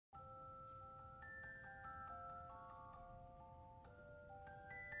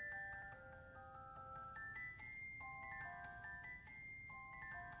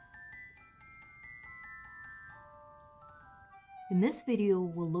In this video,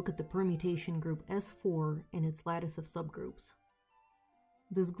 we'll look at the permutation group S4 and its lattice of subgroups.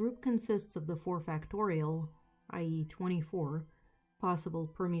 This group consists of the 4 factorial, i.e. 24,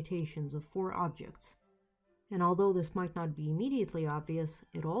 possible permutations of 4 objects. And although this might not be immediately obvious,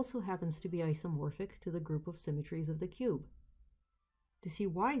 it also happens to be isomorphic to the group of symmetries of the cube. To see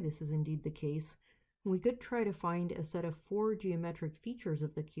why this is indeed the case, we could try to find a set of 4 geometric features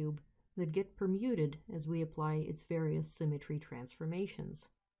of the cube that get permuted as we apply its various symmetry transformations.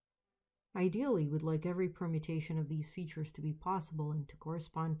 Ideally, we'd like every permutation of these features to be possible and to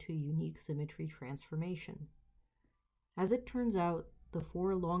correspond to a unique symmetry transformation. As it turns out, the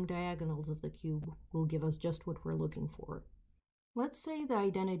 4 long diagonals of the cube will give us just what we're looking for. Let's say the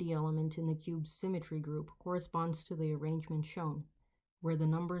identity element in the cube's symmetry group corresponds to the arrangement shown, where the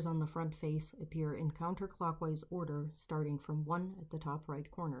numbers on the front face appear in counterclockwise order starting from 1 at the top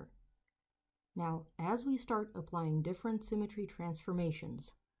right corner. Now, as we start applying different symmetry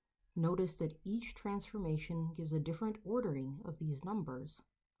transformations, notice that each transformation gives a different ordering of these numbers,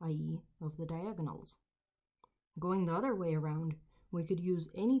 i.e. of the diagonals. Going the other way around, we could use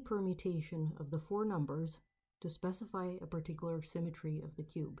any permutation of the 4 numbers to specify a particular symmetry of the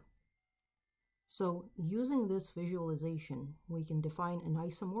cube. So, using this visualization, we can define an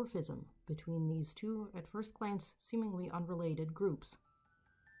isomorphism between these two, at first glance, seemingly unrelated groups.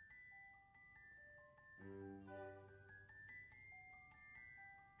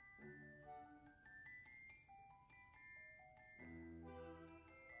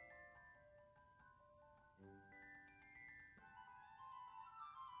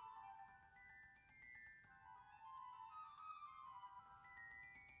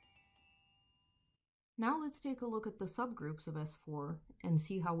 Now let's take a look at the subgroups of S4 and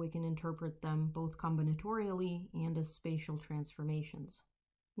see how we can interpret them both combinatorially and as spatial transformations.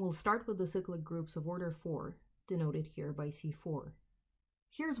 We'll start with the cyclic groups of order 4, denoted here by C4.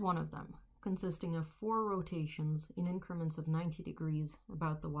 Here's one of them, consisting of 4 rotations in increments of 90 degrees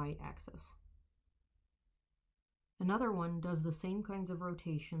about the y-axis. Another one does the same kinds of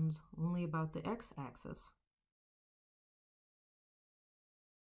rotations, only about the x-axis.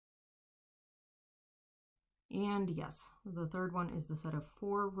 And yes, the third one is the set of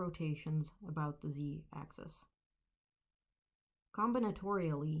 4 rotations about the z-axis.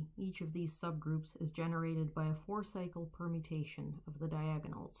 Combinatorially, each of these subgroups is generated by a 4-cycle permutation of the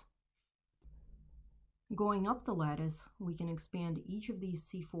diagonals. Going up the lattice, we can expand each of these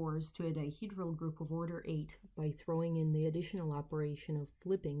C4s to a dihedral group of order 8 by throwing in the additional operation of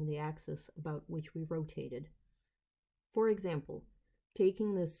flipping the axis about which we rotated. For example,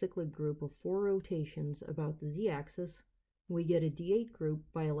 taking this cyclic group of 4 rotations about the z-axis, we get a D8 group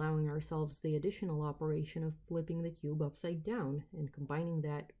by allowing ourselves the additional operation of flipping the cube upside down and combining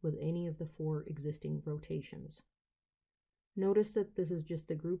that with any of the 4 existing rotations. Notice that this is just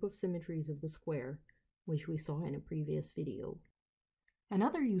the group of symmetries of the square, which we saw in a previous video.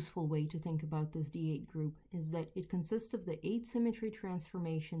 Another useful way to think about this D8 group is that it consists of the 8 symmetry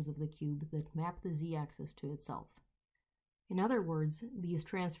transformations of the cube that map the z-axis to itself. In other words, these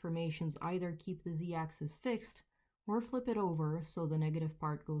transformations either keep the z-axis fixed or flip it over so the negative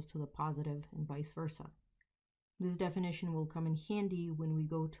part goes to the positive and vice versa. This definition will come in handy when we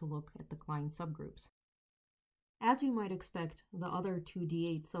go to look at the Klein subgroups. As you might expect, the other 2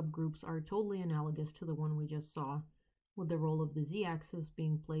 D8 subgroups are totally analogous to the one we just saw, with the role of the z-axis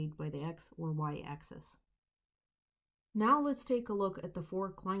being played by the x or y-axis. Now let's take a look at the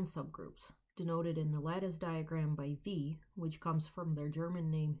 4 Klein subgroups, denoted in the lattice diagram by V, which comes from their German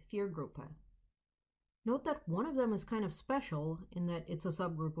name Viergruppe. Note that one of them is kind of special in that it's a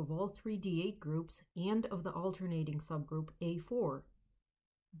subgroup of all 3 D8 groups and of the alternating subgroup A4.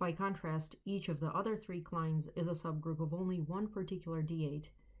 By contrast, each of the other 3 Kleins is a subgroup of only one particular D8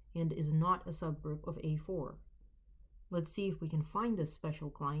 and is not a subgroup of A4. Let's see if we can find this special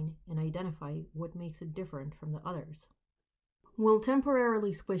Klein and identify what makes it different from the others. We'll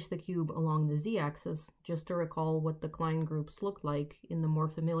temporarily squish the cube along the z-axis just to recall what the Klein groups look like in the more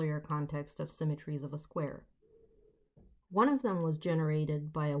familiar context of symmetries of a square. One of them was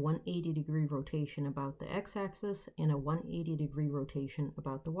generated by a 180-degree rotation about the x-axis and a 180-degree rotation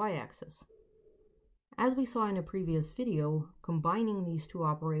about the y-axis. As we saw in a previous video, combining these 2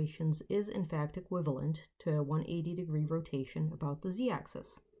 operations is in fact equivalent to a 180-degree rotation about the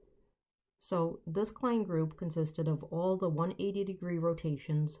z-axis. So this Klein group consisted of all the 180-degree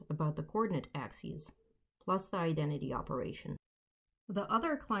rotations about the coordinate axes, plus the identity operation. The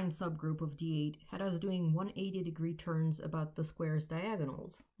other Klein subgroup of D8 had us doing 180-degree turns about the square's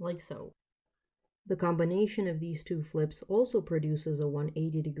diagonals, like so. The combination of these 2 flips also produces a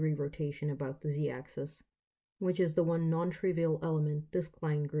 180-degree rotation about the z-axis, which is the one non-trivial element this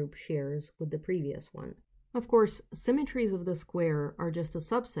Klein group shares with the previous one. Of course, symmetries of the square are just a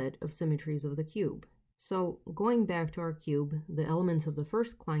subset of symmetries of the cube. So, going back to our cube, the elements of the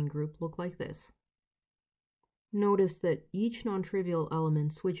first Klein group look like this. Notice that each non-trivial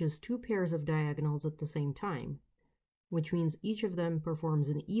element switches two pairs of diagonals at the same time, which means each of them performs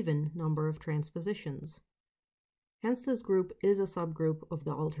an even number of transpositions. Hence, this group is a subgroup of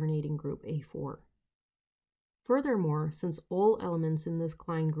the alternating group A4. Furthermore, since all elements in this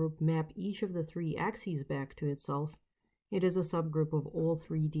Klein group map each of the three axes back to itself, it is a subgroup of all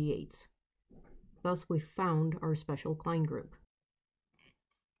three D8s. Thus, we've found our special Klein group.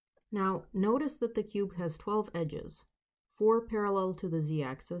 Now, notice that the cube has 12 edges, 4 parallel to the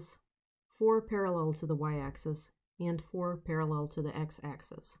z-axis, 4 parallel to the y-axis, and 4 parallel to the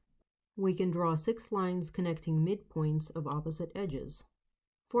x-axis. We can draw 6 lines connecting midpoints of opposite edges.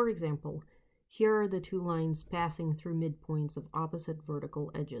 For example, here are the 2 lines passing through midpoints of opposite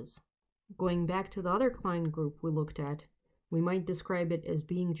vertical edges. Going back to the other Klein group we looked at, we might describe it as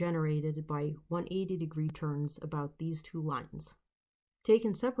being generated by 180-degree turns about these 2 lines.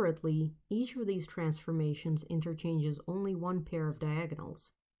 Taken separately, each of these transformations interchanges only one pair of diagonals,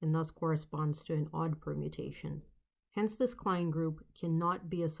 and thus corresponds to an odd permutation. Hence, this Klein group cannot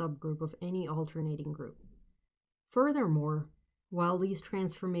be a subgroup of any alternating group. Furthermore, while these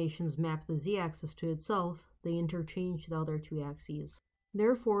transformations map the z-axis to itself, they interchange the other 2 axes.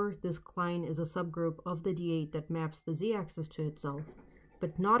 Therefore, this Klein is a subgroup of the D8 that maps the z-axis to itself,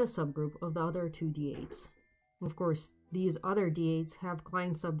 but not a subgroup of the other 2 D8s. Of course, these other D8s have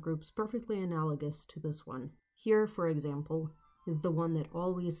Klein subgroups perfectly analogous to this one. Here, for example, is the one that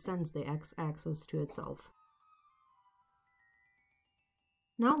always sends the x-axis to itself.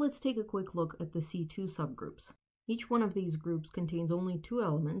 Now let's take a quick look at the C2 subgroups. Each one of these groups contains only 2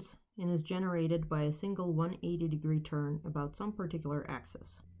 elements and is generated by a single 180-degree turn about some particular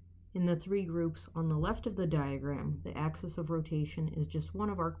axis. In the 3 groups on the left of the diagram, the axis of rotation is just one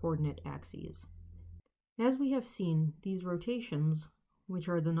of our coordinate axes. As we have seen, these rotations, which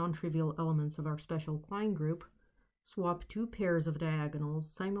are the non-trivial elements of our special Klein group, swap 2 pairs of diagonals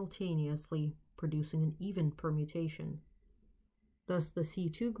simultaneously, producing an even permutation. Thus, the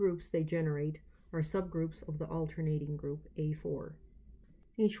C2 groups they generate are subgroups of the alternating group A4.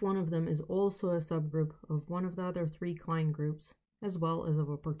 Each one of them is also a subgroup of one of the other 3 Klein groups, as well as of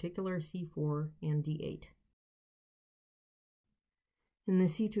a particular C4 and D8. In the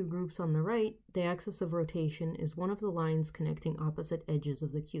C2 groups on the right, the axis of rotation is one of the lines connecting opposite edges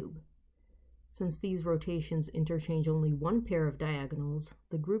of the cube. Since these rotations interchange only one pair of diagonals,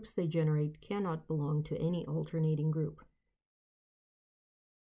 the groups they generate cannot belong to any alternating group.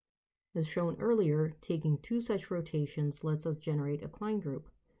 As shown earlier, taking 2 such rotations lets us generate a Klein group.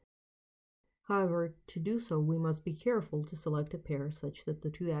 However, to do so, we must be careful to select a pair such that the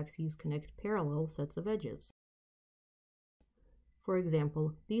 2 axes connect parallel sets of edges. For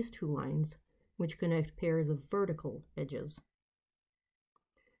example, these 2 lines, which connect pairs of vertical edges.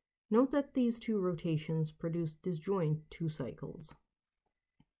 Note that these 2 rotations produce disjoint 2 cycles.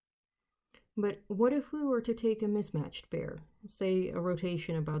 But what if we were to take a mismatched pair, say a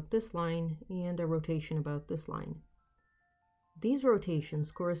rotation about this line and a rotation about this line? These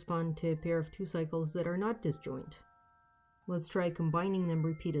rotations correspond to a pair of 2 cycles that are not disjoint. Let's try combining them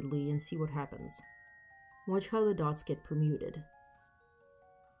repeatedly and see what happens. Watch how the dots get permuted.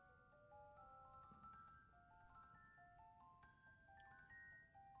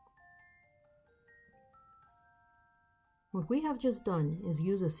 What we have just done is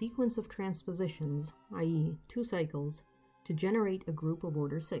use a sequence of transpositions, i.e. 2 cycles, to generate a group of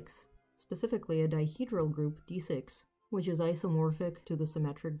order 6, specifically a dihedral group D6, which is isomorphic to the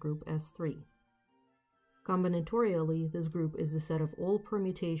symmetric group S3. Combinatorially, this group is the set of all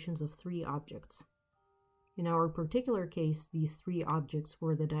permutations of 3 objects. In our particular case, these 3 objects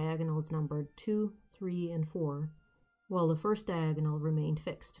were the diagonals numbered 2, 3, and 4, while the first diagonal remained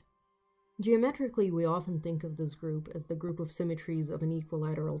fixed. Geometrically, we often think of this group as the group of symmetries of an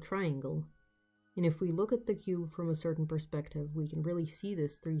equilateral triangle, and if we look at the cube from a certain perspective, we can really see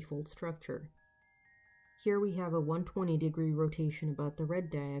this threefold structure. Here we have a 120-degree rotation about the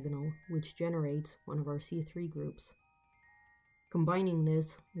red diagonal, which generates one of our C3 groups. Combining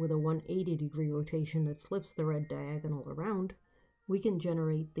this with a 180-degree rotation that flips the red diagonal around, we can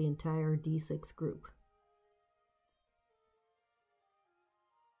generate the entire D6 group.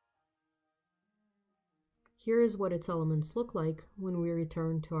 Here is what its elements look like when we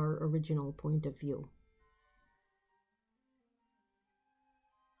return to our original point of view.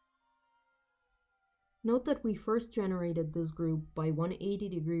 Note that we first generated this group by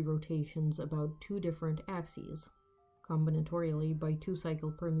 180-degree rotations about two different axes, combinatorially by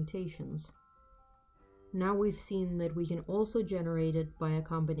two-cycle permutations. Now we've seen that we can also generate it by a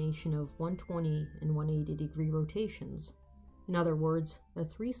combination of 120 and 180-degree rotations. In other words, a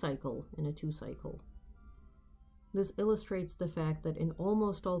three-cycle and a two-cycle. This illustrates the fact that in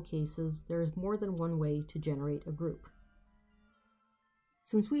almost all cases, there is more than one way to generate a group.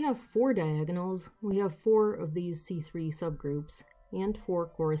 Since we have 4 diagonals, we have 4 of these C3 subgroups and 4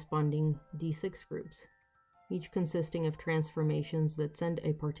 corresponding D6 groups, each consisting of transformations that send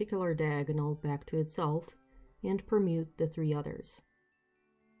a particular diagonal back to itself and permute the 3 others.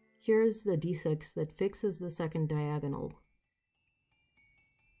 Here's the D6 that fixes the second diagonal.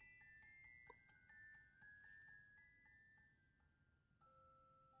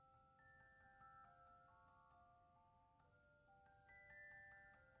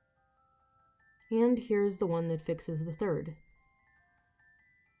 And here's the one that fixes the third.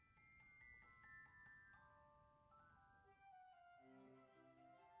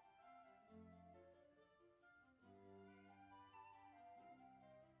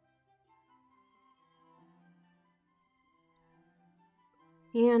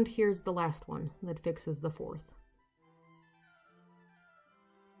 And here's the last one that fixes the fourth.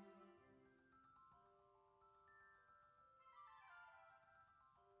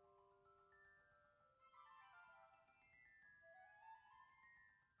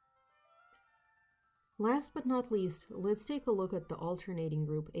 Last but not least, let's take a look at the alternating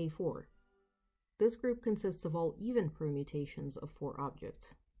group A4. This group consists of all even permutations of 4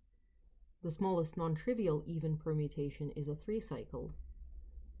 objects. The smallest non-trivial even permutation is a 3-cycle.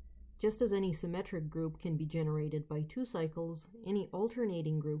 Just as any symmetric group can be generated by 2 cycles, any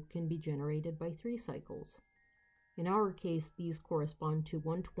alternating group can be generated by 3 cycles. In our case, these correspond to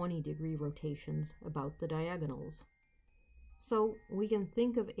 120-degree rotations about the diagonals. So we can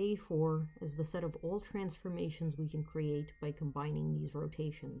think of A4 as the set of all transformations we can create by combining these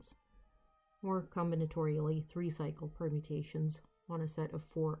rotations, or combinatorially 3-cycle permutations on a set of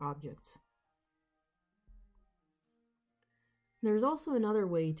 4 objects. There's also another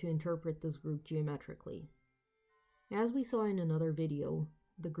way to interpret this group geometrically. As we saw in another video,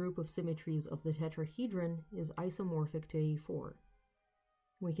 the group of symmetries of the tetrahedron is isomorphic to A4.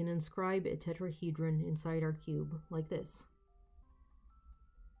 We can inscribe a tetrahedron inside our cube like this.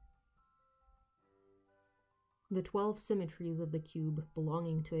 The 12 symmetries of the cube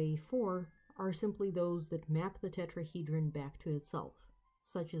belonging to A4 are simply those that map the tetrahedron back to itself,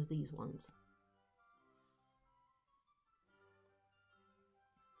 such as these ones.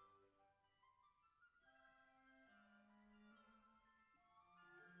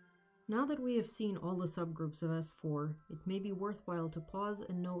 Now that we have seen all the subgroups of S4, it may be worthwhile to pause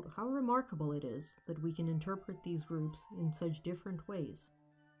and note how remarkable it is that we can interpret these groups in such different ways.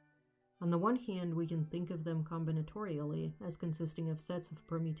 On the one hand, we can think of them combinatorially as consisting of sets of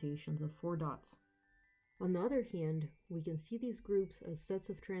permutations of 4 dots. On the other hand, we can see these groups as sets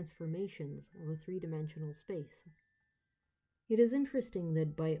of transformations of a 3-dimensional space. It is interesting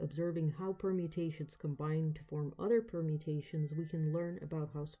that by observing how permutations combine to form other permutations, we can learn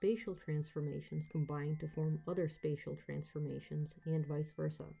about how spatial transformations combine to form other spatial transformations, and vice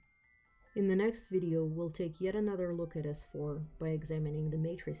versa. In the next video, we'll take yet another look at S4 by examining the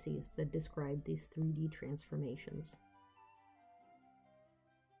matrices that describe these 3D transformations.